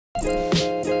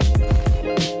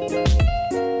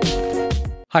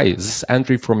Hi, this is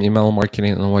Andrew from Email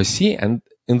Marketing NYC, and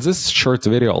in this short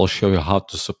video, I'll show you how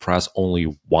to suppress only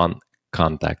one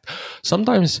contact.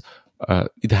 Sometimes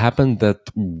it happened that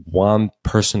one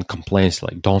person complains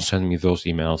like, don't send me those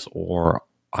emails, or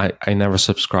I never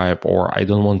subscribe, or I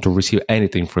don't want to receive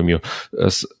anything from you.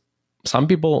 Some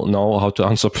people know how to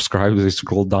unsubscribe. They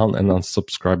scroll down and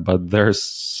unsubscribe, but there's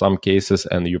some cases,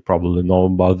 and you probably know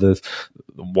about this,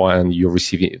 when you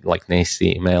receive like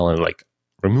nasty email and like,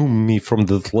 remove me from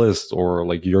this list, or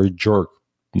like, you're a jerk,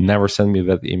 never send me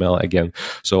that email again.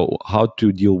 So how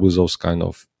to deal with those kind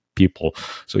of people?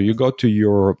 So you go to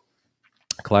your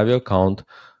Klaviyo account,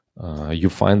 you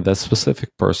find that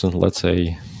specific person, let's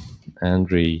say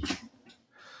Andre,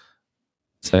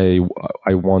 say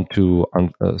I want to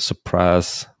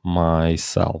suppress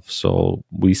myself. So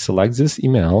we select this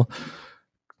email,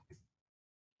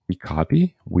 we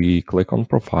copy, we click on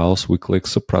profiles, we click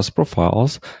suppress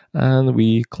profiles, and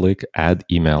we click add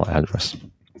email address.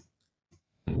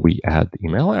 We add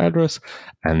email address,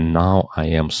 and now I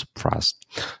am suppressed.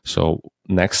 So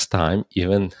next time,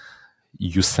 even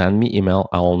you send me email,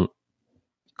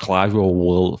 Klaviyo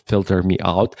will filter me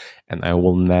out, and I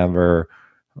will never,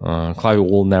 Klaviyo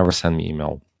will never send me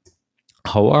email.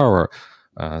 However,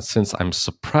 since I'm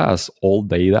suppressed, all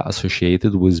data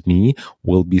associated with me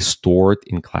will be stored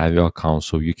in Klaviyo account,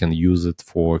 so you can use it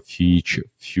for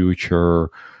future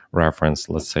reference.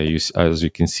 Let's say, as you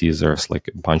can see, there's like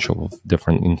a bunch of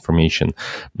different information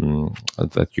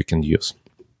that you can use.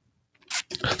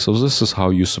 So this is how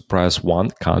you suppress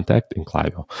one contact in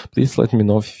Klaviyo. Please let me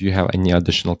know if you have any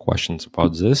additional questions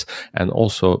about this, and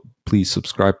also please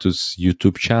subscribe to this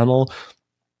YouTube channel,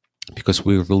 because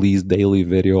we release daily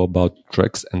video about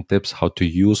tricks and tips how to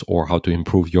use or how to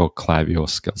improve your Klaviyo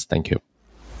skills. Thank you.